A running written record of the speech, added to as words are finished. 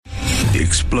The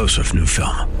explosive new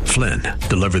film, Flynn,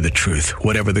 deliver the truth,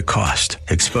 whatever the cost,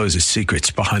 exposes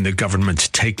secrets behind the government's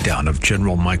takedown of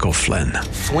General Michael Flynn.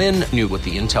 Flynn knew what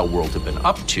the intel world had been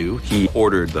up to. He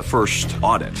ordered the first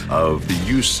audit of the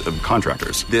use of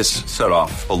contractors. This set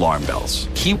off alarm bells.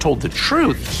 He told the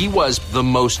truth. He was the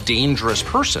most dangerous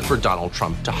person for Donald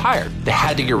Trump to hire. They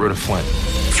had to get rid of Flynn.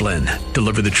 Flynn,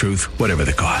 deliver the truth, whatever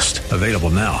the cost. Available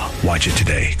now. Watch it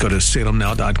today. Go to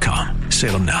salemnow.com.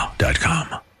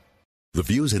 salemnow.com. The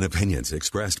views and opinions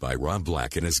expressed by Rob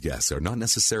Black and his guests are not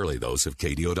necessarily those of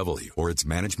KDOW or its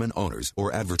management, owners,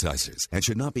 or advertisers and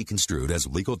should not be construed as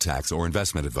legal, tax, or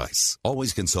investment advice.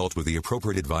 Always consult with the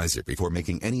appropriate advisor before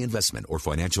making any investment or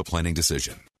financial planning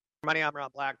decision. Money, I'm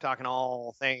Rob Black, talking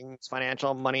all things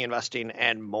financial, money, investing,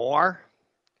 and more.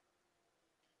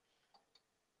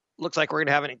 Looks like we're going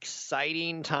to have an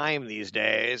exciting time these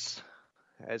days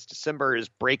as December is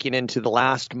breaking into the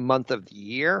last month of the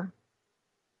year.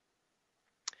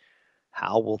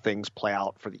 How will things play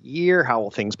out for the year? How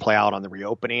will things play out on the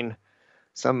reopening?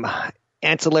 Some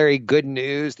ancillary good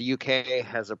news. The UK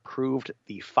has approved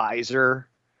the Pfizer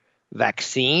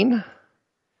vaccine.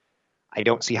 I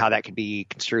don't see how that could be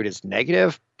construed as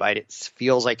negative, but it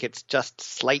feels like it's just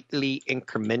slightly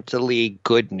incrementally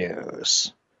good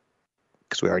news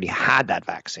because we already had that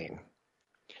vaccine.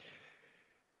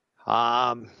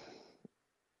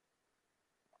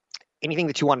 Anything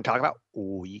that you want to talk about,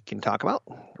 we can talk about.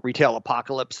 Retail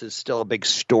apocalypse is still a big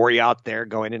story out there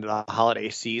going into the holiday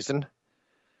season.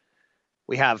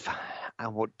 We have, I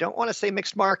don't want to say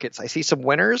mixed markets. I see some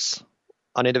winners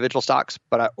on individual stocks,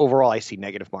 but overall I see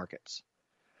negative markets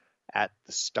at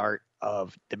the start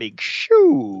of the big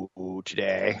show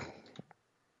today.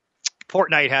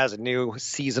 Fortnite has a new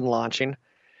season launching.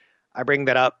 I bring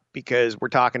that up because we're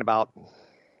talking about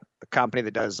a company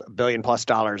that does $1 billion+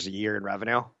 a year in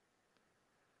revenue.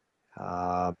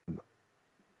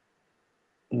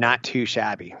 Not too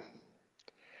shabby.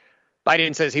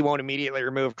 Biden says he won't immediately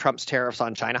remove Trump's tariffs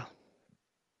on China.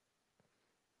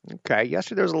 Okay,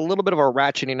 yesterday there was a little bit of a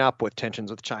ratcheting up with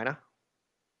tensions with China.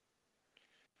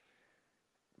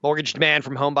 Mortgage demand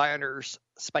from home buyers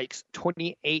spikes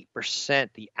 28%.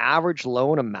 The average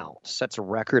loan amount sets a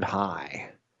record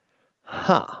high.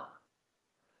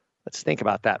 Let's think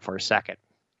about that for a second.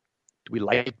 Do we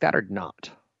like that or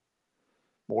not?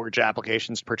 Mortgage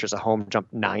applications to purchase a home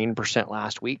jumped 9%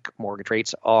 last week. Mortgage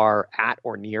rates are at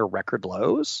or near record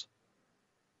lows.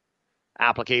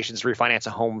 Applications to refinance a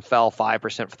home fell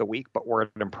 5% for the week, but were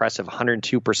an impressive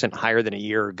 102% higher than a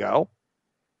year ago.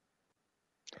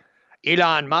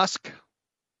 Elon Musk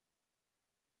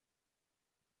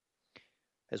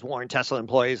has warned Tesla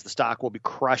employees the stock will be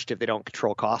crushed if they don't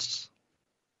control costs.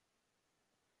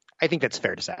 I think that's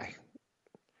fair to say.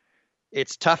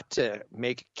 It's tough to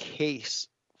make a case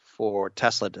for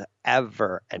Tesla to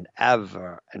ever and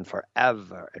ever and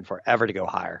forever and forever to go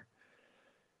higher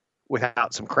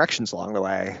without some corrections along the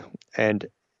way. And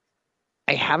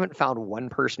I haven't found one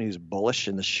person who's bullish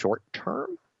in the short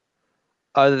term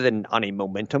other than on a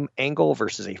momentum angle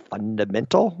versus a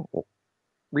fundamental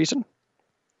reason.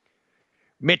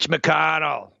 Mitch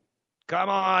McConnell, come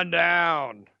on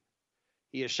down.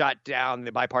 He has shot down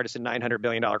the bipartisan $900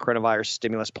 billion coronavirus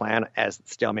stimulus plan as the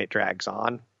stalemate drags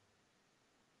on.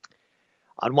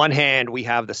 On one hand, we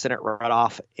have the Senate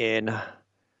runoff in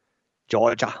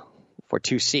Georgia for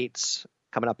 2 seats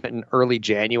coming up in early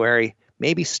January.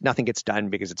 Maybe nothing gets done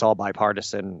because it's all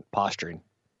bipartisan posturing.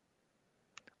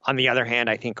 On the other hand,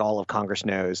 I think all of Congress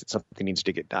knows that something needs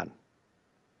to get done.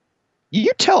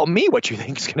 You tell me what you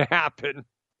think is going to happen.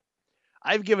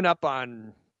 I've given up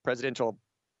on presidential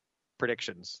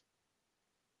predictions.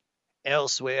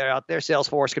 Elsewhere out there,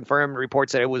 Salesforce confirmed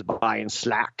reports that it was buying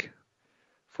Slack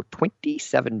for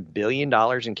 $27 billion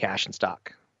in cash and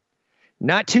stock.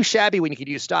 Not too shabby when you could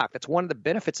use stock. That's one of the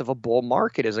benefits of a bull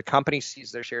market. As a company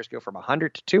sees their shares go from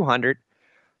 100 to 200,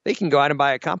 they can go out and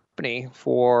buy a company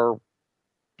for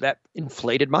that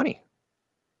inflated money.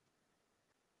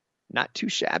 Not too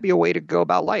shabby a way to go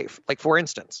about life. Like, for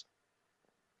instance,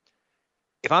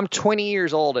 if I'm 20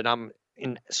 years old and I'm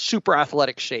in super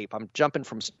athletic shape, I'm jumping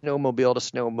from snowmobile to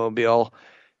snowmobile,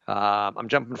 I'm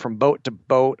jumping from boat to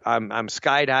boat, I'm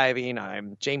skydiving,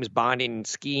 I'm James Bonding,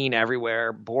 skiing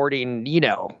everywhere, boarding,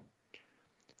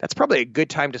 that's probably a good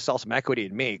time to sell some equity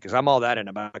in me because I'm all that in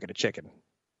a bucket of chicken.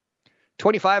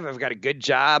 25, I've got a good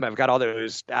job, I've got all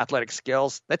those athletic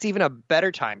skills. That's even a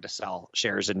better time to sell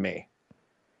shares in me.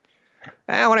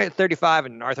 And when I hit 35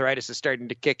 and arthritis is starting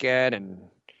to kick in and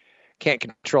can't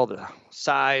control the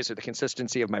size or the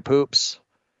consistency of my poops,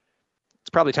 it's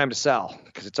probably time to sell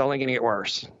because it's only going to get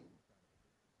worse.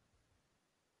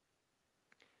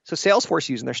 So Salesforce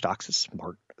using their stocks is a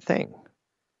smart thing.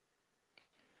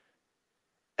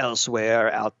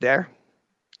 Elsewhere out there,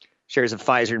 shares of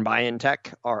Pfizer and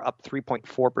BioNTech are up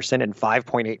 3.4% and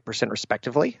 5.8%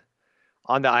 respectively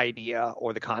on the idea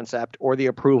or the concept or the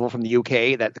approval from the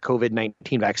UK that the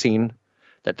COVID-19 vaccine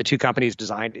that the two companies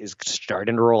designed is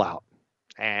starting to roll out.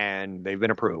 And they've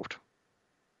been approved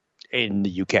in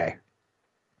the UK.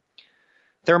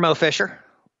 Thermo Fisher,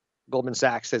 Goldman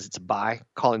Sachs says it's a buy,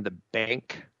 calling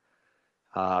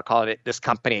this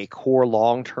company a core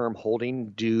long-term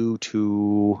holding due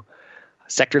to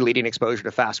sector-leading exposure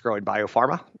to fast-growing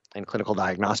biopharma and clinical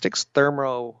diagnostics.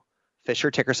 Thermo Fisher,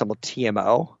 ticker symbol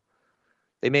TMO.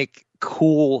 They make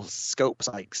cool scopes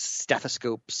like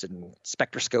stethoscopes and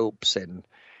spectroscopes and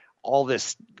all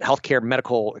this healthcare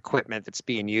medical equipment that's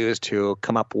being used to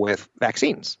come up with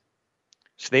vaccines.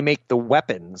 So they make the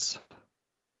weapons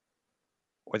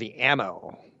or the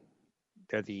ammo.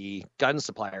 They're the gun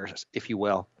suppliers, if you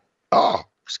will. Oh,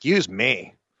 excuse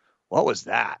me. What was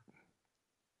that?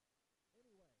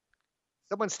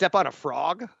 Someone step on a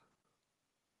frog?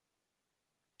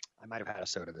 I might have had a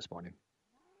soda this morning.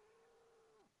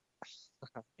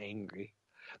 Angry.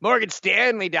 Morgan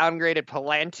Stanley downgraded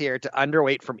Palantir to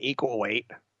underweight from equal weight.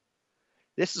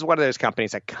 This is one of those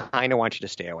companies I kind of want you to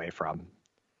stay away from.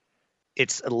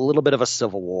 It's a little bit of a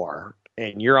civil war,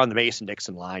 and you're on the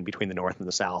Mason-Dixon line between the North and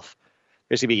the South.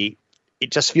 It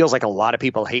just feels like a lot of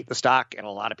people hate the stock, and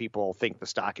a lot of people think the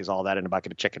stock is all that in a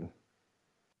bucket of chicken.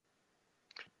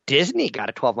 Disney got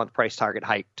a 12-month price target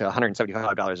hike to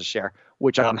 $175 a share,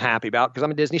 which I'm happy about because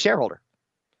I'm a Disney shareholder.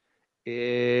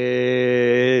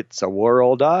 It's a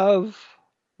world of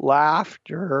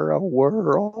laughter, a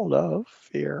world of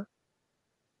fear.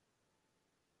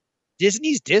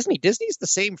 Disney's Disney. Disney's the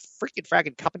same freaking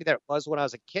fragging company that it was when I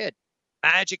was a kid.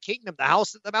 Magic Kingdom, the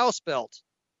house that the mouse built.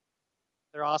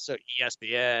 They're also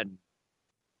ESPN,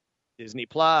 Disney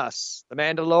Plus, The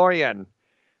Mandalorian,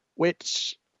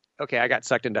 which, okay, I got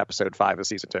sucked into episode 5 of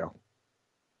season 2.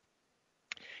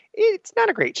 It's not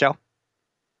a great show.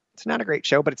 It's not a great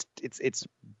show, but it's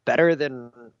better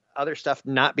than other stuff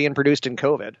not being produced in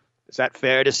COVID. Is that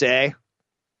fair to say?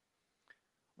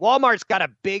 Walmart's got a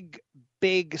big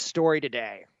story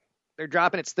today. They're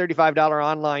dropping its $35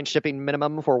 online shipping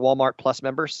minimum for Walmart Plus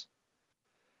members.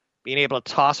 Being able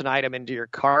to toss an item into your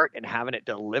cart and having it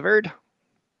delivered.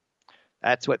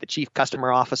 That's what the chief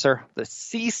customer officer, the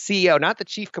CCO, not the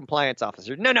chief compliance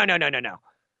officer. No.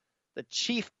 The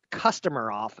chief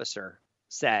customer officer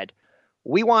said,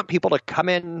 we want people to come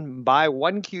in, buy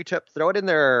one Q-tip, throw it in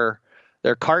their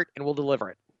cart, and we'll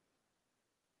deliver it.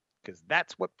 Because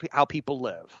that's how people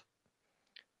live.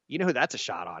 You know who that's a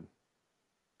shot on?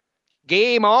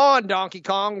 Game on, Donkey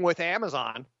Kong, with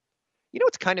Amazon. You know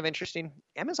what's kind of interesting?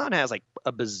 Amazon has like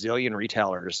a bazillion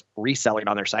retailers reselling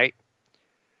on their site.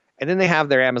 And then they have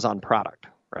their Amazon product,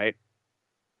 right?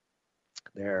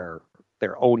 Their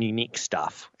own unique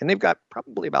stuff. And they've got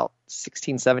probably about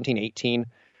 16, 17, 18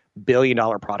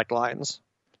 billion-dollar product lines,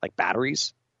 like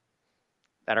batteries,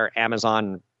 that are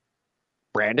Amazon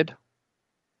branded.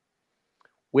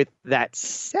 With that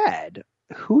said,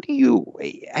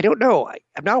 I don't know.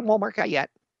 I'm not a Walmart guy yet.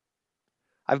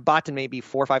 I've bought maybe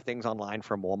 4 or 5 things online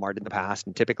from Walmart in the past,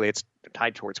 and typically it's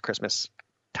tied towards Christmas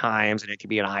times, and it could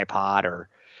be an iPod or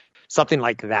something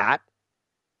like that.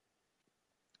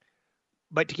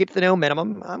 But to get to the no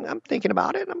minimum, I'm thinking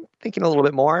about it. I'm thinking a little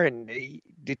bit more, and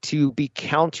to be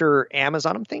counter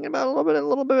Amazon, I'm thinking about a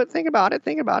little bit. Think about it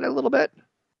a little bit.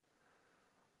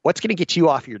 What's going to get you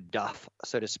off your duff,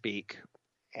 so to speak,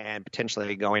 and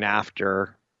potentially going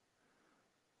after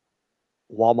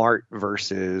Walmart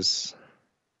versus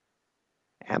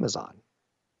Amazon?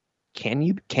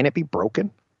 Can it be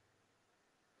broken?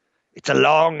 It's a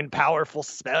long and powerful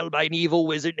spell by an evil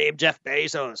wizard named Jeff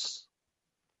Bezos.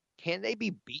 Can they be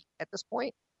beat at this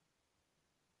point?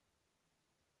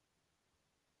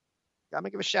 I'm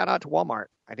going to give a shout out to Walmart.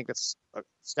 I think that's a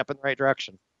step in the right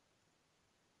direction.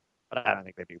 But I don't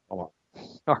think they'd be Walmart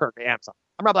or Amazon.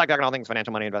 I'm Rob Black, talking all things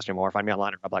financial, money, investing, and more. Find me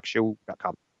online at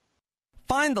robblackshow.com.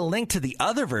 Find the link to the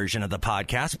other version of the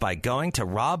podcast by going to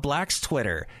Rob Black's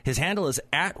Twitter. His handle is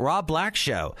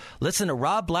 @RobBlackShow. Listen to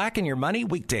Rob Black and Your Money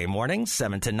weekday mornings,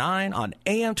 7 to 9 on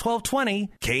AM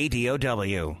 1220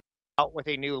 KDOW. Out with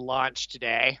a new launch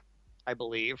today, I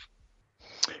believe.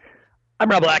 I'm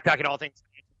Rob Black, talking all things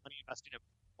financial, money, investing, and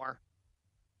more.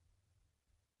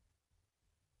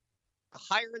 The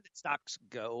higher that stocks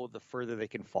go, the further they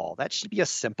can fall. That should be a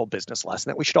simple business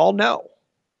lesson that we should all know.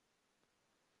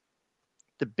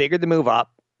 The bigger the move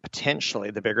up,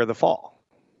 potentially the bigger the fall.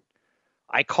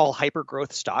 I call hyper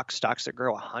growth stocks that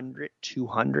grow 100,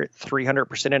 200,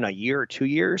 300% in a year or 2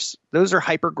 years. Those are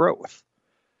hyper growth.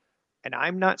 And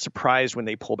I'm not surprised when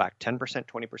they pull back 10%,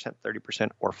 20%, 30%,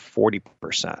 or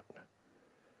 40%.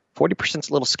 40% is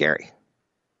a little scary.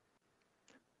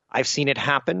 I've seen it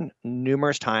happen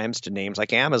numerous times to names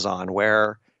like Amazon,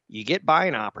 where you get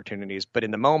buying opportunities, but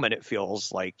in the moment it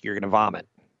feels like you're going to vomit.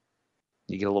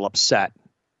 You get a little upset.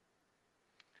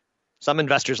 Some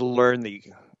investors learn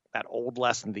that old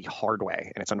lesson the hard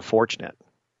way, and it's unfortunate.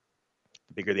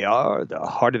 The bigger they are, the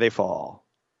harder they fall.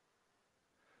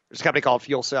 There's a company called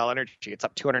Fuel Cell Energy. It's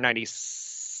up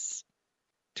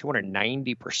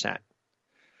 290%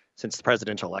 since the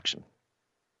presidential election.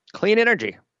 Clean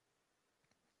energy.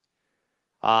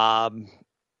 Stock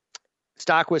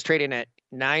was trading at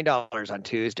 $9 on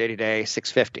Tuesday. Today,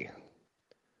 $6.50.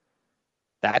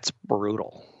 That's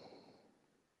brutal.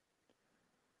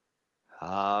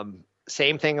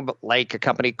 Same thing like a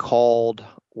company called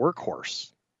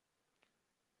Workhorse.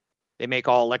 They make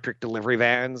all electric delivery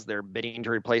vans. They're bidding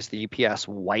to replace the UPS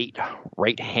white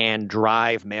right-hand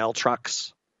drive mail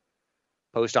trucks.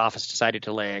 Post office decided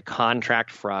to lay a contract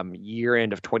from year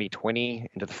end of 2020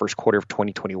 into the first quarter of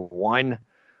 2021.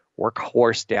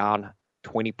 Workhorse down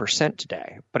 20%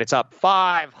 today, but it's up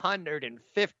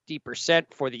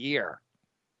 550% for the year.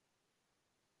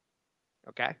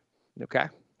 Okay. The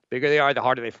bigger they are, the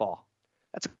harder they fall.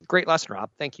 That's a great lesson, Rob.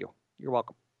 Thank you. You're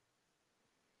welcome.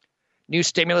 New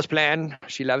stimulus plan.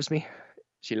 She loves me.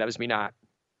 She loves me not.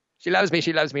 She loves me.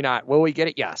 She loves me not. Will we get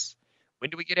it? Yes. When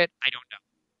do we get it? I don't know.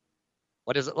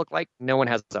 What does it look like? No one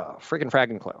has a freaking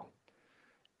fragging clue.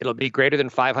 It'll be greater than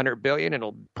 $500 billion.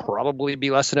 It'll probably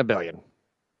be less than $1 billion.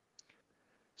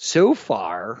 So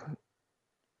far,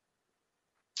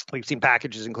 we've seen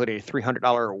packages including a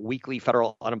 $300 weekly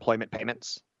federal unemployment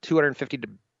payments,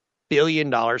 $250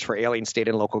 billion for alien state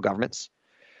and local governments,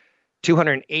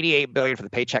 $288 billion for the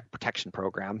Paycheck Protection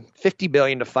Program, $50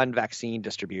 billion to fund vaccine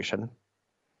distribution,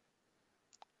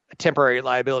 a temporary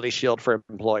liability shield for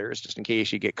employers just in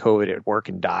case you get COVID at work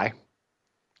and die.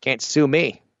 Can't sue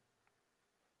me.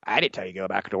 I didn't tell you to go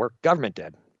back to work. Government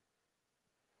did.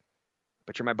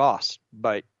 But you're my boss.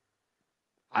 But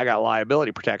I got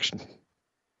liability protection.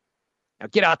 Now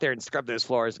get out there and scrub those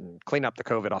floors and clean up the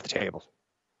COVID off the table.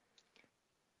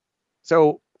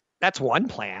 So that's one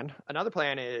plan. Another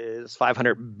plan is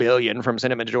 $500 billion from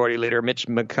Senate Majority Leader Mitch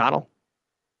McConnell.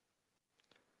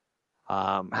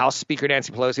 House Speaker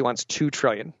Nancy Pelosi wants $2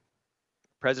 trillion.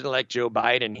 President-elect Joe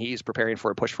Biden, he's preparing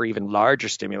for a push for even larger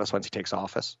stimulus once he takes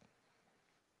office.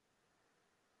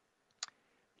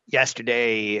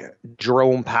 Yesterday,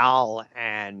 Jerome Powell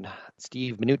and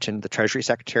Steve Mnuchin, the Treasury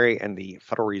Secretary and the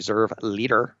Federal Reserve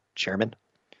leader, chairman,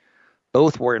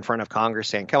 both were in front of Congress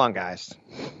saying, come on, guys,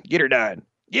 get her done.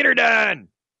 Get her done.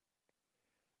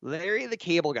 Larry the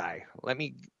Cable Guy, let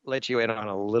me let you in on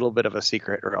a little bit of a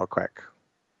secret real quick.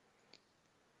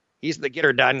 He's the get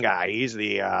her done guy. He's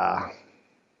the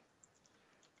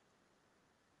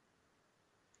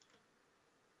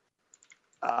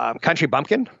country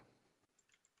bumpkin.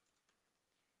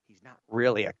 He's not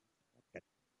really a.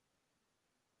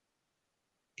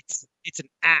 It's an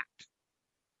act.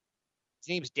 His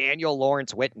name's Daniel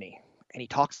Lawrence Whitney, and he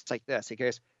talks like this. He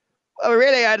goes, well,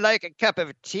 really, I'd like a cup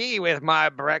of tea with my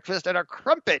breakfast and a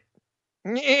crumpet.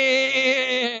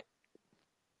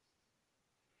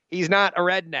 He's not a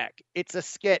redneck. It's a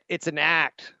skit. It's an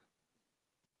act.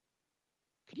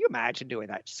 Could you imagine doing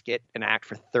that skit and act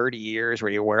for 30 years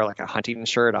where you wear like a hunting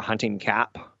shirt, a hunting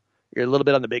cap? You're a little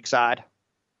bit on the big side.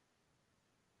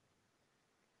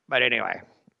 But anyway,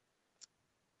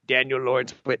 Daniel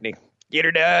Lawrence Whitney, get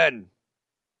her done.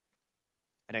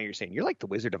 I know you're saying, you're like the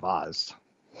Wizard of Oz.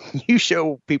 You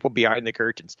show people behind the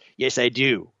curtains. Yes, I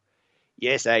do.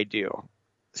 Yes, I do.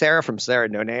 Sarah from Sarah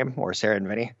No Name, or Sarah and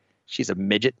Vinny, she's a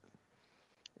midget.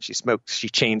 She smokes. She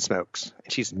chain smokes.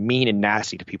 And she's mean and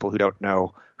nasty to people who don't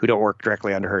know, who don't work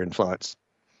directly under her influence.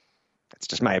 That's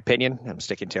just my opinion. I'm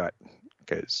sticking to it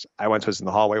because I once was in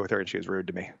the hallway with her and she was rude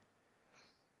to me.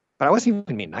 But I wasn't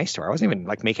even being nice to her. I wasn't even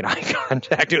like making eye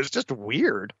contact. It was just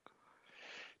weird.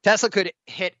 Tesla could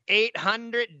hit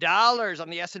 $800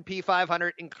 on the S&P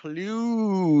 500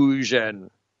 inclusion.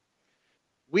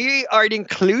 We are an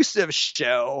inclusive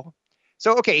show.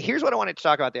 So, okay, here's what I wanted to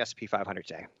talk about the S&P 500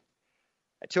 today.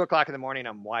 At 2 o'clock in the morning,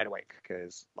 I'm wide awake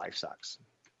because life sucks.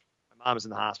 My mom's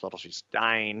in the hospital. She's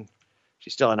dying.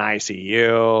 She's still in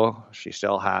ICU. She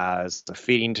still has a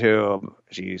feeding tube.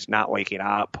 She's not waking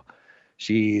up.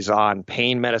 She's on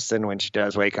pain medicine when she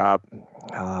does wake up.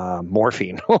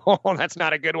 Morphine. That's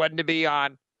not a good one to be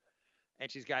on.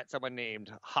 And she's got someone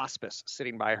named Hospice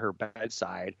sitting by her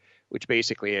bedside, which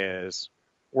basically is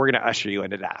we're going to usher you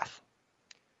into death.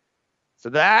 So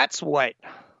that's what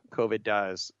COVID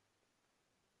does,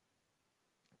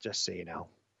 just so you know,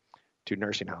 to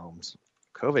nursing homes.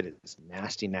 COVID is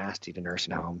nasty, nasty to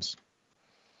nursing homes.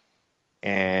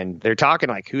 And they're talking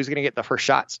like, who's going to get the first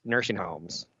shots? Nursing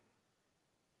homes.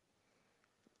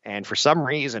 And for some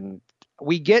reason,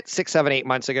 we get 6, 7, 8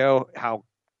 months ago how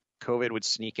COVID would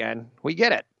sneak in. We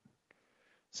get it.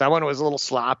 Someone was a little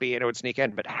sloppy and it would sneak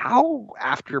in. But how,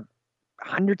 after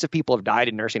hundreds of people have died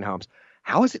in nursing homes,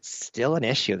 how is it still an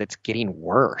issue that's getting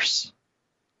worse?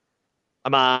 A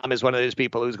mom is one of those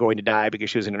people who's going to die because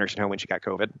she was in a nursing home when she got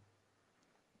COVID.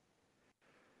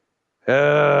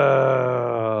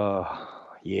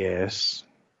 Yes.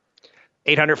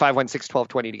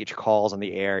 800-516-1220 to get your calls on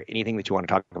the air. Anything that you want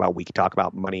to talk about, we can talk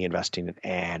about money, investing,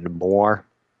 and more.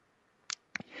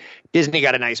 Disney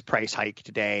got a nice price hike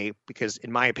today because,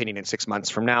 in my opinion, in 6 months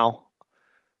from now,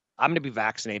 I'm going to be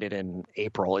vaccinated in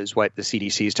April is what the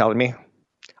CDC is telling me.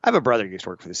 I have a brother who used to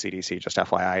work for the CDC, just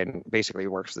FYI, and basically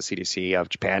works for the CDC of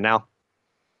Japan now.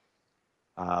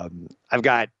 I've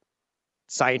got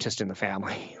scientists in the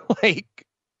family, like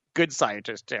good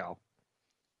scientists too.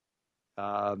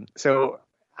 So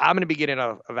I'm going to be getting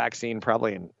a vaccine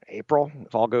probably in April,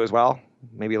 if all goes well,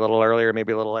 maybe a little earlier,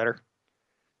 maybe a little later.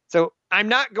 So I'm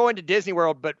not going to Disney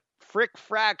World, but frick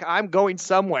frack, I'm going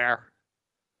somewhere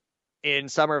in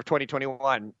summer of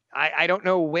 2021. I don't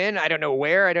know when, I don't know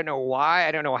where, I don't know why,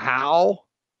 I don't know how,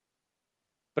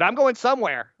 but I'm going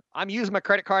somewhere. I'm using my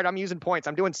credit card. I'm using points.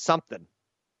 I'm doing something.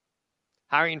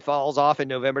 Hiring falls off in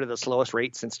November to the slowest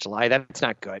rate since July. That's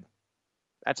not good.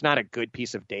 That's not a good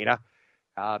piece of data.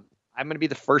 I'm going to be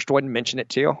the first one to mention it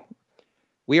too.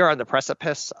 We are on the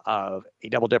precipice of a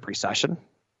double dip recession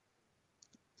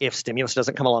if stimulus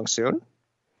doesn't come along soon.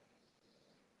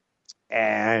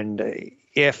 And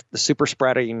if the super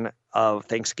spreading of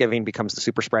Thanksgiving becomes the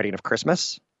super spreading of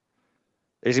Christmas,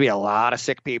 there's going to be a lot of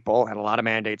sick people and a lot of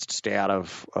mandates to stay out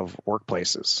of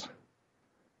workplaces.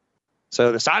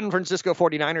 So the San Francisco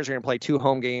 49ers are going to play 2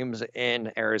 home games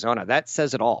in Arizona. That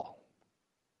says it all.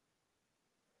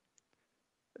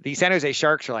 The San Jose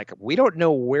Sharks are like, we don't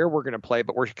know where we're going to play,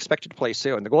 but we're expected to play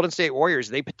soon. The Golden State Warriors,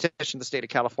 they petitioned the state of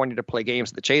California to play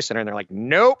games at the Chase Center, and they're like,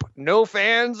 nope, no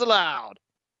fans allowed.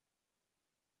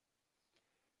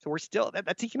 So we're still,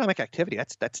 that's economic activity.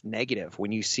 That's negative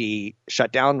when you see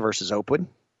shutdown versus open.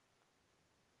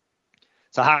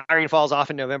 So hiring falls off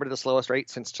in November to the slowest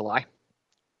rate since July.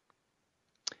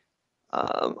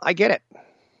 I get it.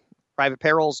 Private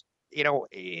payrolls,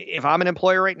 if I'm an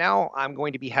employer right now, I'm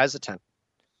going to be hesitant.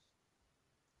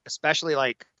 Especially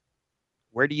like,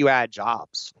 where do you add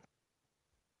jobs?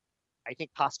 I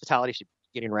think hospitality should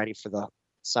be getting ready for the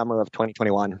summer of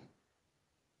 2021.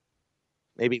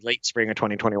 Maybe late spring of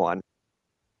 2021.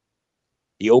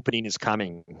 The opening is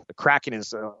coming. The Kraken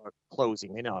is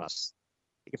closing in on us.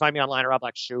 You can find me online at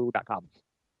robblackshow.com.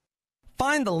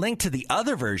 Find the link to the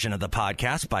other version of the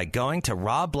podcast by going to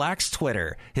Rob Black's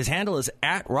Twitter. His handle is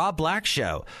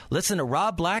 @RobBlackShow. Listen to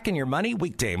Rob Black and Your Money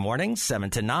weekday mornings,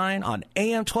 7 to 9 on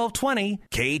AM 1220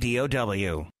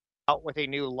 KDOW. Out with a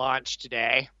new launch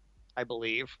today, I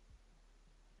believe.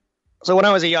 So when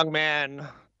I was a young man,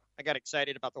 I got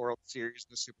excited about the World Series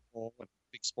and the Super Bowl and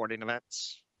big sporting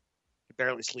events. Could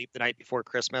barely sleep the night before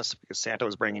Christmas because Santa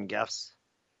was bringing gifts.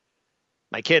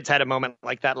 My kids had a moment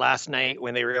like that last night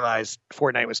when they realized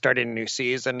Fortnite was starting a new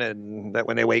season and that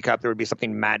when they wake up, there would be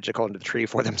something magical in the tree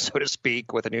for them, so to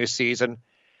speak, with a new season.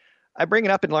 I bring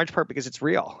it up in large part because it's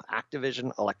real.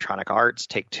 Activision, Electronic Arts,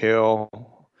 Take-Two,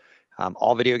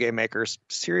 all video game makers,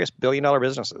 serious billion-dollar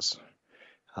businesses.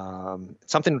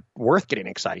 Something worth getting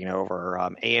exciting over.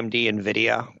 AMD,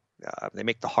 NVIDIA, they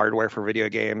make the hardware for video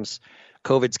games.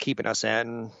 COVID's keeping us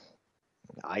in.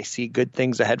 I see good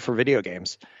things ahead for video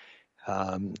games.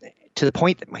 To the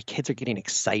point that my kids are getting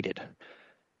excited.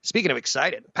 Speaking of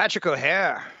excited, Patrick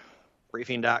O'Hare,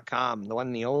 briefing.com, the one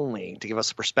and the only, to give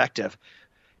us a perspective.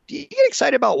 Do you get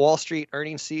excited about Wall Street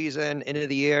earnings season, end of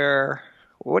the year?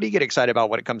 What do you get excited about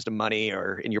when it comes to money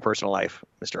or in your personal life,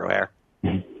 Mr. O'Hare?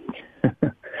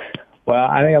 Well,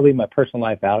 I think I'll leave my personal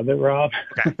life out of it, Rob.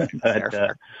 Okay.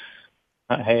 Fair.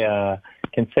 I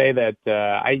can say that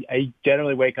I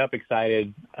generally wake up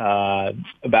excited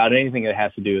about anything that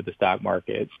has to do with the stock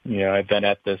market. I've been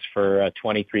at this for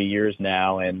 23 years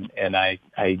now, and I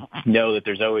know that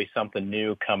there's always something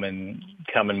new coming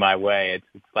my way.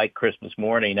 It's like Christmas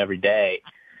morning every day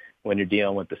when you're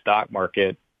dealing with the stock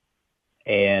market,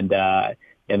 and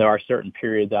there are certain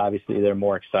periods, obviously, that are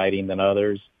more exciting than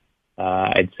others.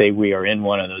 I'd say we are in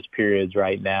one of those periods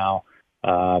right now.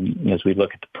 As we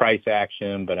look at the price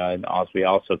action, but we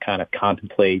also kind of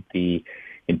contemplate the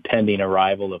impending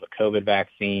arrival of a COVID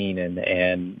vaccine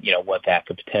and what that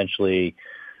could potentially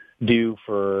do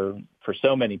for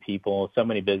so many people, so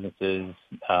many businesses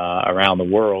around the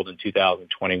world in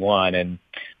 2021. And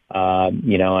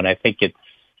I think it's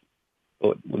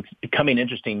becoming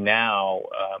interesting now,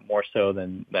 more so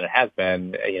than it has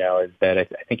been, is that I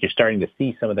think you're starting to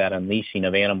see some of that unleashing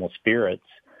of animal spirits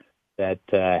that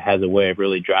has a way of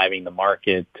really driving the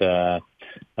market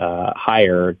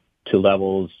higher to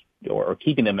levels or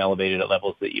keeping them elevated at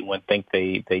levels that you wouldn't think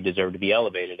they deserve to be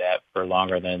elevated at for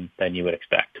longer than you would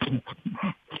expect.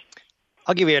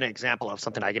 I'll give you an example of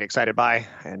something I get excited by.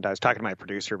 And I was talking to my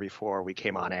producer before we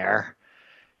came on air.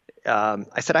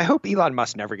 I said, I hope Elon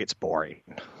Musk never gets boring.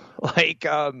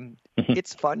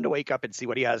 It's fun to wake up and see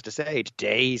what he has to say.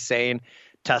 Today he's saying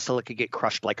Tesla could get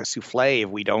crushed like a souffle if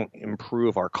we don't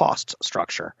improve our cost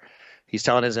structure. He's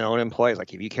telling his own employees,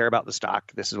 like, if you care about the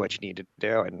stock, this is what you need to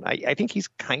do. And I think he's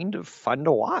kind of fun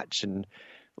to watch and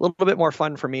a little bit more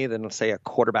fun for me than, let's say, a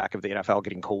quarterback of the NFL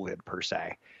getting COVID per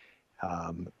se.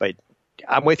 But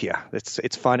I'm with you.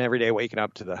 It's fun every day waking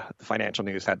up to the financial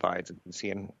news headlines and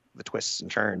seeing the twists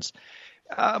and turns.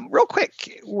 Real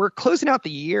quick, we're closing out the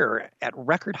year at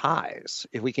record highs.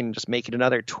 If we can just make it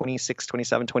another 26,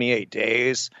 27, 28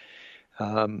 days.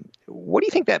 What do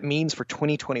you think that means for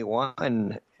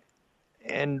 2021?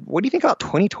 And what do you think about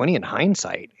 2020 in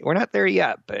hindsight? We're not there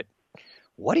yet, but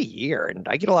what a year. And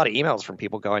I get a lot of emails from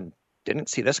people going, didn't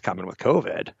see this coming with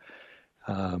COVID.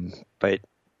 But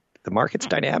the market's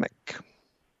dynamic.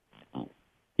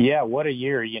 Yeah, what a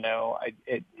year.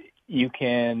 You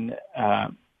can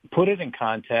put it in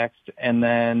context, and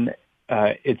then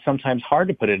it's sometimes hard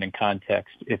to put it in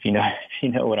context if you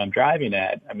know what I'm driving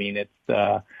at. I mean,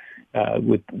 it's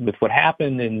with what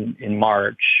happened in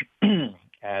March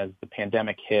as the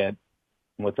pandemic hit,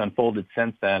 what's unfolded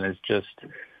since then is just,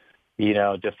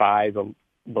 defies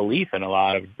belief in a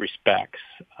lot of respects.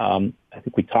 I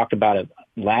think we talked about it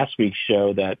last week's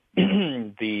show that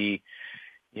the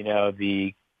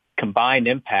combined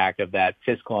impact of that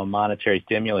fiscal and monetary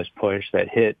stimulus push that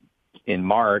hit in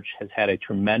March has had a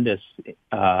tremendous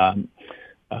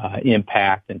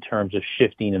impact in terms of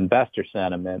shifting investor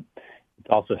sentiment.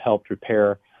 It's also helped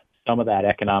repair some of that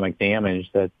economic damage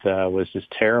that was just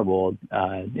terrible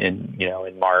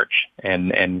in March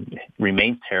and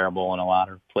remains terrible in a lot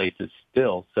of places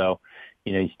still. So,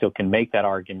 you still can make that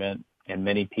argument, and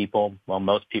many people,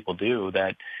 most people do,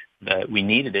 that we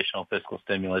need additional fiscal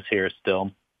stimulus here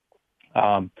still.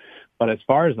 But as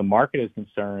far as the market is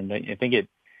concerned, I think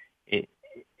it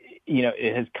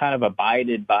has kind of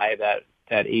abided by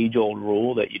that age-old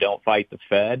rule that you don't fight the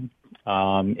Fed.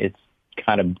 It's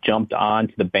kind of jumped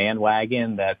onto the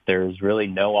bandwagon that there's really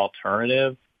no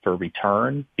alternative for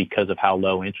return because of how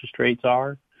low interest rates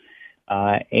are.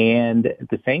 And at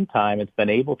the same time, it's been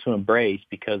able to embrace,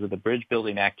 because of the bridge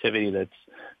building activity that's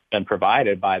been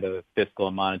provided by the fiscal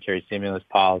and monetary stimulus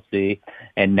policy,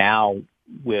 and now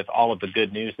with all of the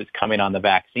good news that's coming on the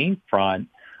vaccine front,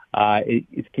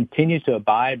 it continues to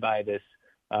abide by this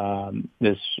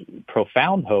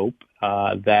profound hope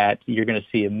that you're going to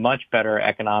see a much better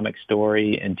economic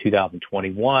story in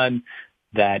 2021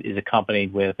 that is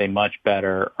accompanied with a much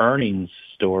better earnings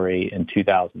story in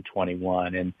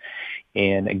 2021.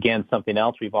 And again, something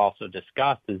else we've also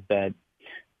discussed is that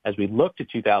as we look to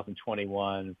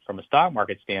 2021 from a stock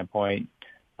market standpoint,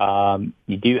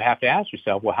 you do have to ask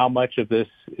yourself, well, how much of this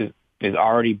is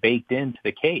already baked into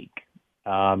the cake?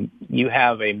 You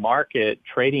have a market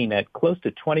trading at close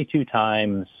to 22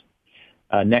 times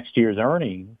next year's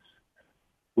earnings,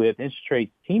 with interest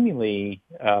rates seemingly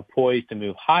poised to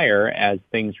move higher as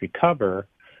things recover.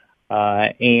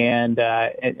 And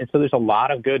so there's a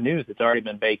lot of good news that's already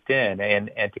been baked in.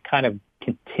 And to kind of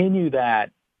continue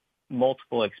that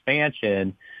multiple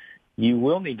expansion, you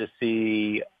will need to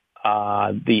see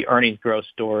the earnings growth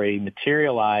story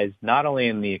materialize not only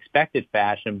in the expected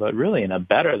fashion, but really in a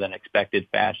better than expected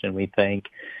fashion, we think.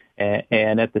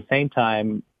 And at the same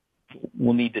time,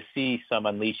 we'll need to see some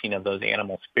unleashing of those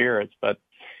animal spirits. But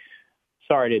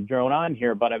sorry to drone on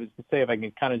here, but I was to say, if I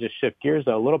can kind of just shift gears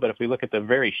a little bit, if we look at the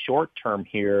very short term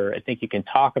here, I think you can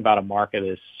talk about a market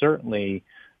that is certainly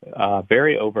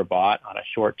very overbought on a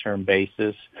short-term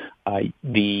basis.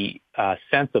 The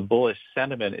sense of bullish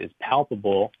sentiment is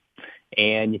palpable,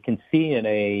 and you can see in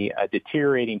a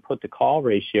deteriorating put-to-call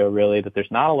ratio, really, that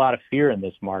there's not a lot of fear in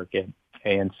this market.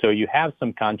 And so you have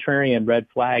some contrarian red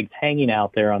flags hanging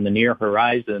out there on the near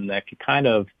horizon that could kind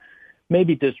of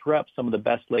maybe disrupt some of the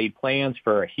best-laid plans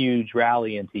for a huge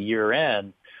rally into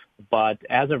year-end. But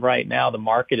as of right now, the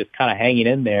market is kind of hanging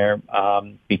in there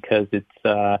because it's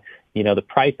the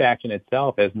price action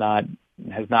itself has not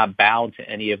has not bowed to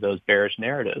any of those bearish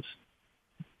narratives.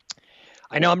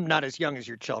 I know I'm not as young as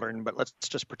your children, but let's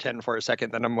just pretend for a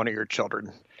second that I'm one of your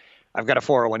children. I've got a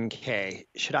 401k.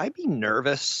 Should I be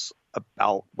nervous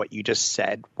about what you just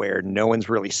said, where no one's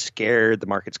really scared, the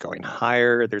market's going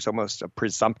higher, there's almost a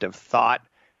presumptive thought,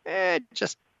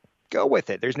 just go with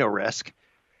it, there's no risk?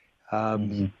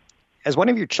 As one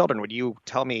of your children, would you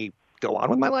tell me go on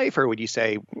with my life, or would you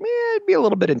say be a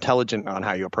little bit intelligent on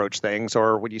how you approach things,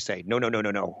 or would you say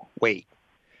no, wait?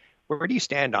 Where do you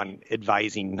stand on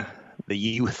advising the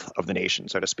youth of the nation,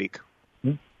 so to speak?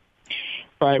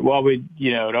 Right. Well, we'd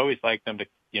always like them to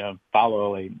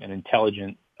follow an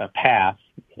intelligent path,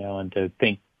 and to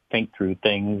think through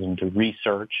things and to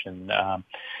research and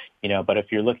but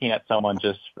if you're looking at someone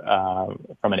just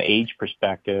from an age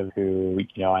perspective, who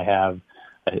I have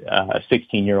a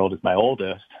 16-year-old as my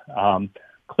oldest,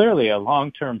 clearly a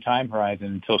long-term time horizon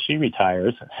until she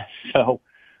retires. So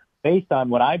based on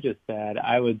what I just said,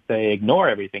 I would say ignore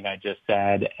everything I just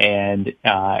said and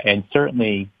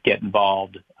certainly get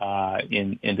involved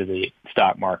into the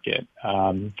stock market,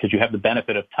 because you have the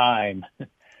benefit of time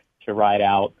to ride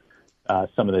out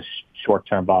some of the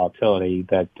short-term volatility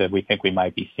that we think we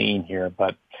might be seeing here.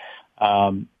 But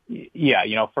we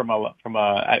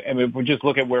just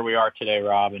look at where we are today,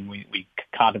 Rob, and we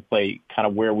contemplate kind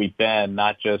of where we've been,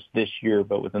 not just this year,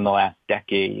 but within the last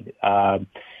decade. And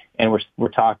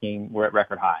we're at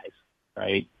record highs,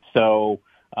 right? So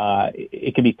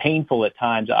it can be painful at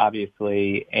times,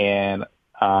 obviously, and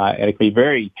it can be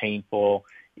very painful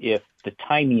if the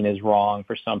timing is wrong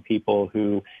for some people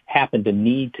who happen to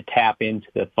need to tap into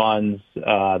the funds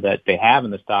that they have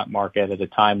in the stock market at a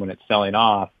time when it's selling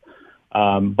off.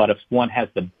 But if one has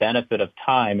the benefit of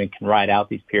time and can ride out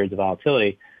these periods of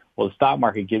volatility, well, the stock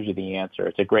market gives you the answer.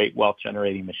 It's a great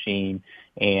wealth-generating machine,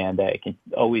 and it can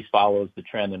always follows the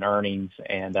trend in earnings.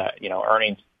 And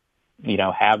earnings,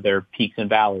 have their peaks and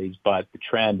valleys, but the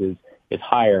trend is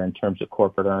higher in terms of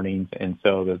corporate earnings, and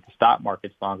so the stock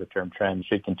market's longer-term trend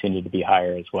should continue to be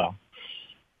higher as well.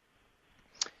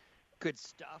 Good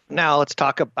stuff. Now let's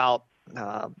talk about.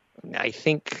 I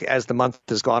think as the month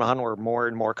has gone on, we're more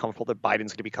and more comfortable that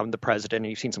Biden's going to become the president, and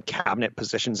you've seen some cabinet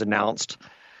positions announced.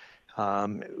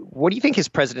 What do you think his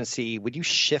presidency, would you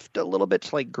shift a little bit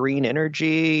to like green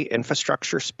energy,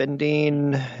 infrastructure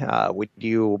spending? Would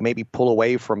you maybe pull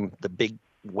away from the big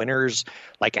winners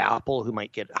like Apple, who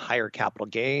might get higher capital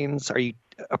gains? Are you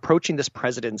approaching this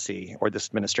presidency or this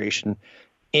administration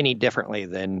any differently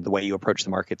than the way you approached the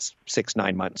markets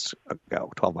 6-9 months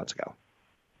ago, 12 months ago?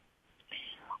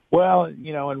 Well,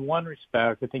 in one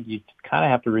respect, I think you kind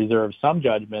of have to reserve some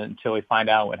judgment until we find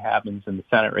out what happens in the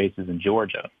Senate races in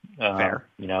Georgia. Fair.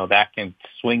 That can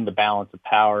swing the balance of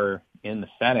power in the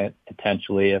Senate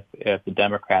potentially if the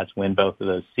Democrats win both of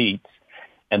those seats.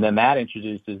 And then that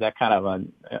introduces, that kind of,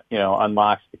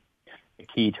 unlocks the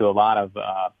key to a lot of,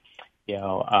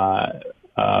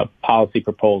 policy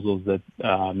proposals that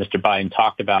Mr. Biden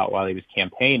talked about while he was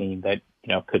campaigning that,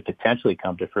 could potentially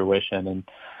come to fruition. And,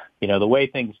 the way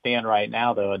things stand right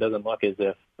now, though, it doesn't look as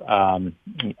if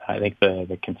I think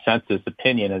the consensus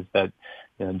opinion is that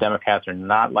Democrats are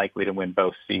not likely to win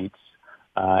both seats,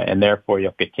 and therefore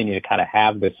you'll continue to kind of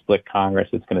have this split Congress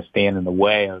that's going to stand in the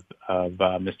way of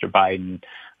Mr. Biden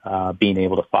being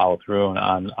able to follow through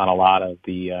on a lot of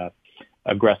the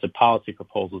aggressive policy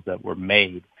proposals that were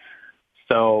made.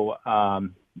 So,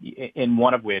 in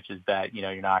one of which is that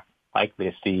you're not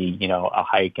likely to see, a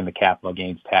hike in the capital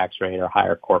gains tax rate or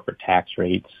higher corporate tax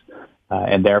rates.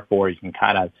 And therefore you can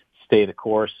kind of stay the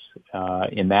course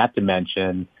in that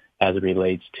dimension as it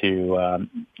relates to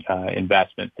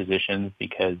investment positions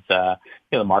because,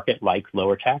 the market likes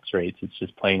lower tax rates. It's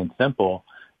just plain and simple.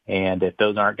 And if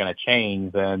those aren't going to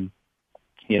change, then,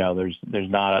 there's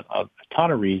not a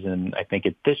ton of reason, I think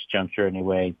at this juncture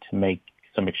anyway, to make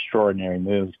some extraordinary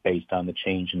moves based on the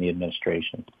change in the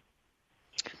administration.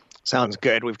 Sounds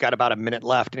good. We've got about a minute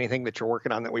left. Anything that you're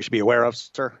working on that we should be aware of,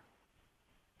 sir?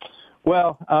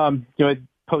 Well, I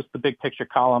post the big picture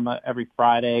column every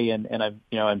Friday, and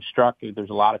I'm struck. There's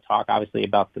a lot of talk, obviously,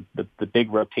 about the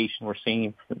big rotation we're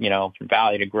seeing, from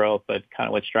value to growth. But kind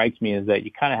of what strikes me is that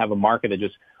you kind of have a market that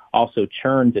just also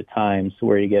churns at times,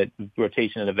 where you get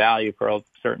rotation into value for a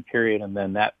certain period, and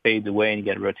then that fades away, and you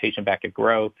get a rotation back to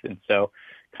growth. And so,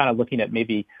 kind of looking at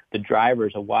maybe the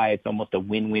drivers of why it's almost a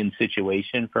win-win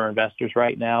situation for investors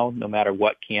right now, no matter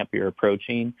what camp you're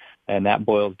approaching. And that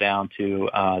boils down to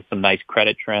some nice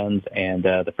credit trends and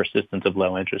the persistence of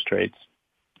low interest rates.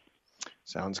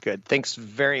 Sounds good. Thanks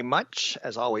very much.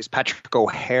 As always, Patrick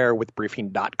O'Hare with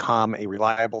Briefing.com, a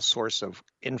reliable source of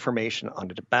information on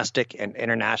the domestic and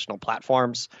international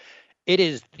platforms. It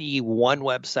is the one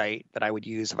website that I would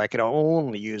use if I could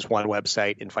only use one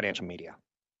website in financial media.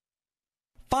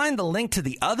 Find the link to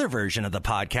the other version of the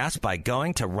podcast by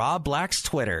going to Rob Black's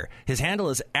Twitter. His handle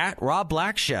is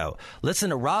 @RobBlackShow. Listen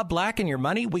to Rob Black and Your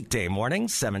Money weekday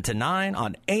mornings, 7 to 9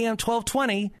 on AM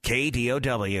 1220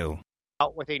 KDOW.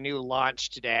 Out with a new launch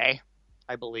today,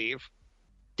 I believe.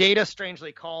 Data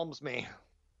strangely calms me.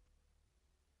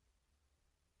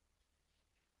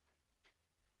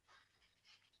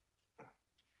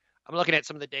 I'm looking at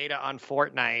some of the data on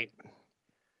Fortnite,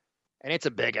 and it's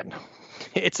a big one.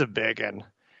 It's a big one.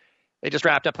 They just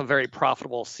wrapped up a very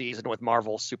profitable season with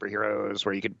Marvel superheroes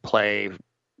where you could play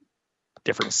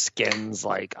different skins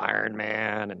like Iron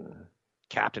Man and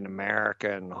Captain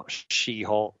America and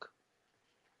She-Hulk.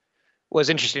 What's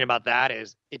interesting about that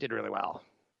is it did really well.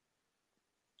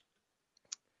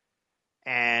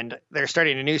 And they're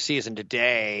starting a new season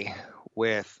today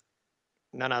with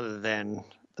none other than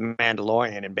the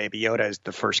Mandalorian, and Baby Yoda is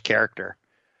the first character.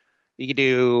 You could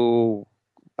do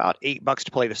about $8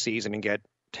 to play the season and get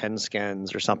 10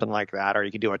 skins or something like that, or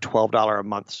you could do a $12 a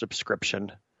month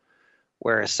subscription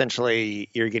where essentially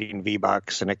you're getting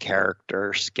V-Bucks and a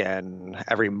character skin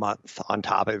every month on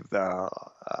top of the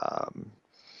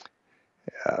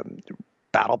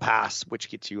Battle Pass, which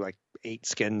gets you like 8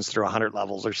 skins through 100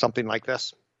 levels or something like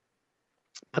this.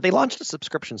 But they launched a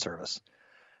subscription service,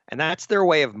 and that's their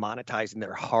way of monetizing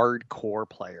their hardcore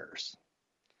players.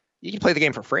 You can play the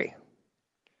game for free,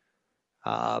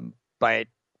 but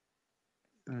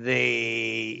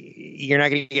you're not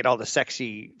going to get all the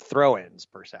sexy throw-ins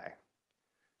per se.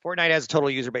 Fortnite has a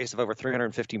total user base of over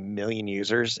 350 million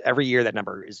users. Every year that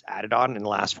number is added on in the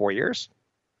last 4 years.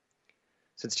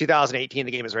 Since 2018,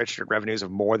 the game has registered revenues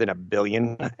of more than $1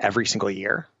 billion every single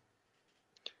year.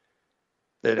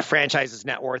 The franchise's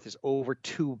net worth is over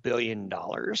 $2 billion.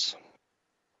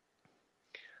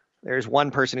 There's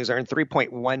one person who's earned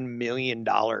 $3.1 million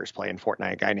playing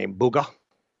Fortnite, a guy named Booga.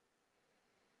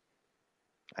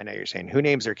 I know you're saying, who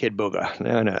names their kid Booga?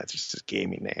 No, it's just his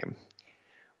gaming name.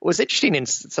 What was interesting in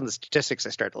some of the statistics I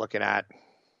started looking at,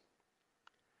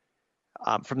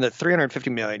 from the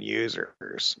 350 million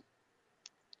users,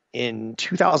 in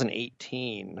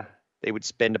 2018, they would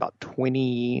spend about 0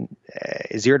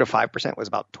 to 5% was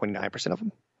about 29% of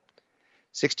them.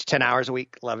 6 to 10 hours a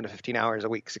week, 11 to 15 hours a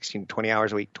week, 16 to 20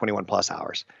 hours a week, 21 plus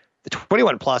hours. The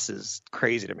 21 plus is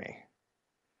crazy to me.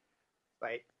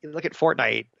 Right? You look at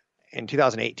Fortnite in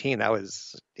 2018,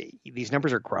 these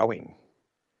numbers are growing.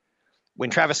 When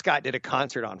Travis Scott did a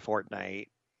concert on Fortnite,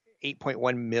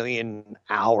 8.1 million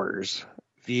hours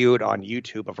viewed on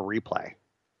YouTube of a replay.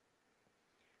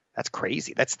 That's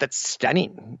crazy. That's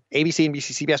stunning. ABC,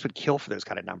 NBC, CBS would kill for those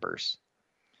kind of numbers.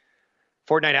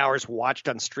 Fortnite hours watched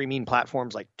on streaming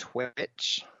platforms like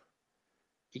Twitch.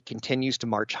 It continues to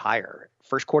march higher.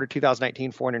 First quarter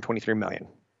 2019, 423 million.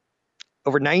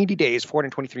 Over 90 days,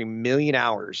 423 million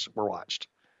hours were watched.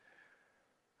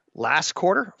 Last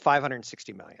quarter,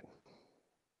 560 million.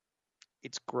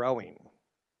 It's growing.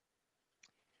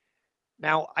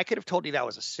 Now, I could have told you that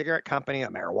was a cigarette company, a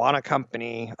marijuana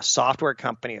company, a software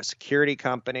company, a security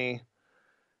company.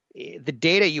 The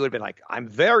data, you would have been like, I'm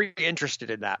very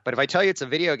interested in that. But if I tell you it's a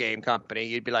video game company,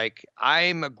 you'd be like,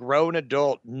 I'm a grown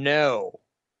adult. No.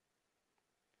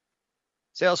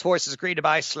 Salesforce has agreed to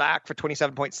buy Slack for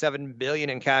 $27.7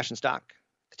 billion in cash and stock.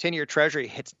 The 10-year treasury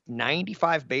hits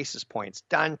 95 basis points.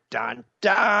 Dun, dun,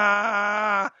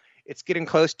 dun. It's getting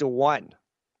close to 1.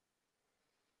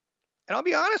 And I'll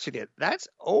be honest with you, that's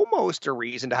almost a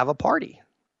reason to have a party.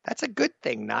 That's a good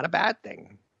thing, not a bad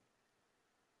thing.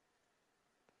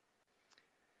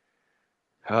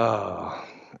 Oh.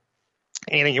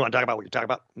 Anything you want to talk about, we can talk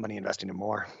about money investing and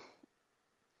more.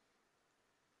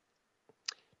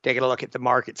 Taking a look at the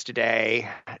markets today.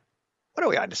 What are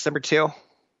we on, December 2?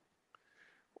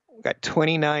 We've got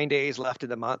 29 days left of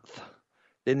the month.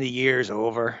 Then the year's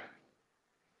over.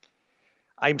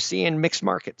 I'm seeing mixed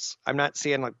markets. I'm not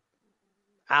seeing like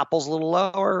Apple's a little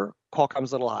lower,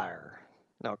 Qualcomm's a little higher.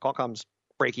 No, Qualcomm's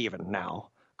break even now.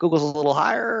 Google's a little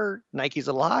higher, Nike's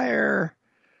a little higher.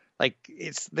 Like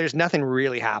there's nothing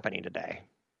really happening today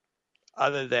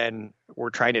other than we're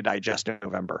trying to digest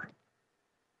November.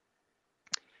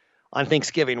 On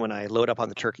Thanksgiving, when I load up on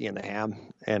the turkey and the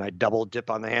ham and I double dip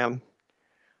on the ham,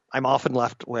 I'm often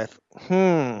left with,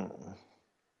 I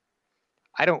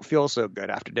don't feel so good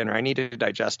after dinner. I need to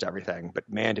digest everything, but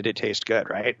man, did it taste good,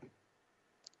 right?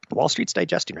 Wall Street's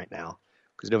digesting right now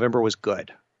because November was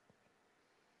good.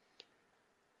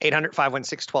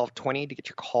 800-516-1220 to get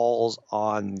your calls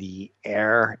on the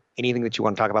air. Anything that you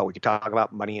want to talk about, we could talk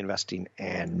about money investing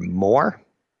and more.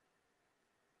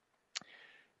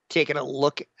 taking a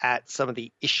look at some of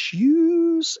the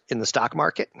issues in the stock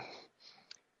market.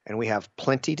 And we have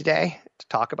plenty today to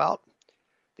talk about.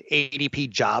 The ADP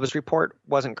jobs report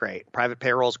wasn't great. Private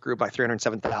payrolls grew by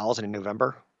 307,000 in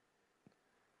November.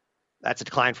 That's a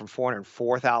decline from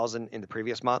 404,000 in the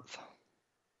previous month.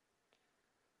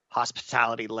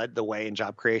 Hospitality led the way in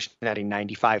job creation, adding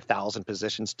 95,000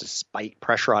 positions despite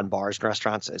pressure on bars and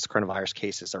restaurants as coronavirus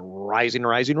cases are rising.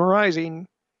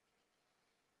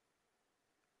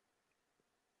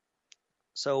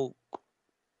 So,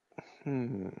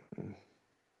 I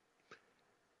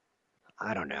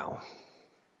don't know.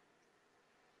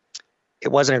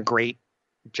 It wasn't a great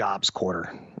jobs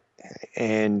quarter,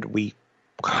 and we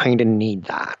kind of need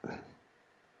that.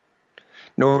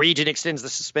 Norwegian extends the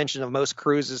suspension of most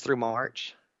cruises through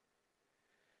March.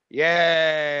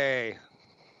 Yay!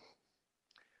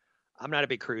 I'm not a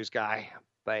big cruise guy,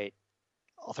 but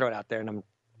I'll throw it out there, and I'm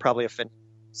probably offending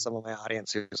some of my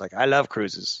audience who's like, I love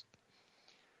cruises.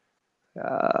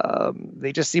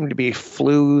 They just seem to be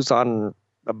flues on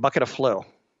a bucket of flu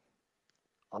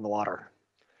on the water.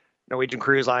 Norwegian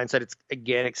Cruise Line said it's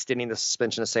again extending the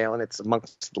suspension of sailing. It's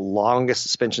amongst the longest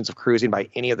suspensions of cruising by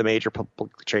any of the major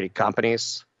publicly traded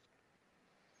companies.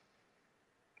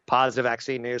 Positive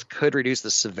vaccine news could reduce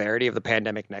the severity of the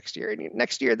pandemic next year. And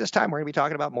next year, this time, we're going to be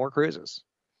talking about more cruises.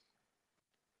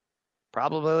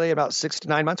 Probably about 6 to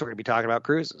 9 months, we're going to be talking about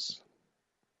cruises.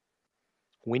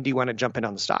 When do you want to jump in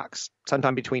on the stocks?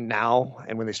 Sometime between now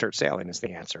and when they start sailing is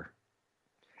the answer.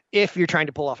 If you're trying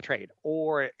to pull off a trade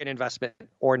or an investment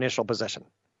or initial position.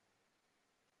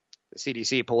 The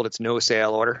CDC pulled its no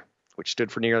sale order, which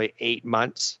stood for nearly 8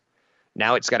 months.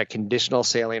 Now it's got a conditional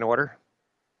sailing order.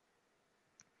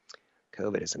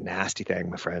 COVID is a nasty thing,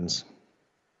 my friends.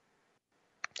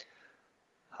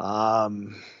 I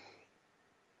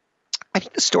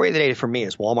think the story of the day for me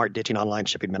is Walmart ditching online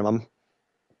shipping minimum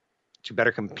to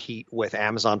better compete with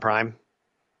Amazon Prime.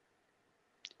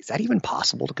 Is that even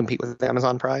possible to compete with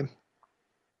Amazon Prime?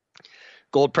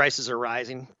 Gold prices are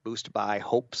rising, boosted by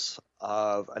hopes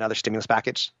of another stimulus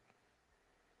package.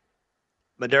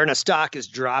 Moderna stock is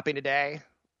dropping today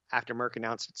after Merck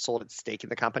announced it sold its stake in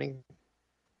the company.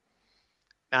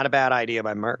 Not a bad idea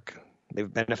by Merck.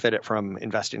 They've benefited from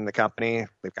investing in the company.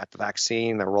 They've got the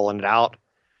vaccine. They're rolling it out.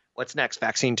 What's next?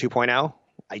 Vaccine 2.0?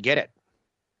 I get it.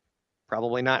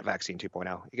 Probably not Vaccine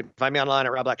 2.0. You can find me online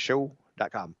at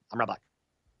robblackshow.com. I'm Rob Black.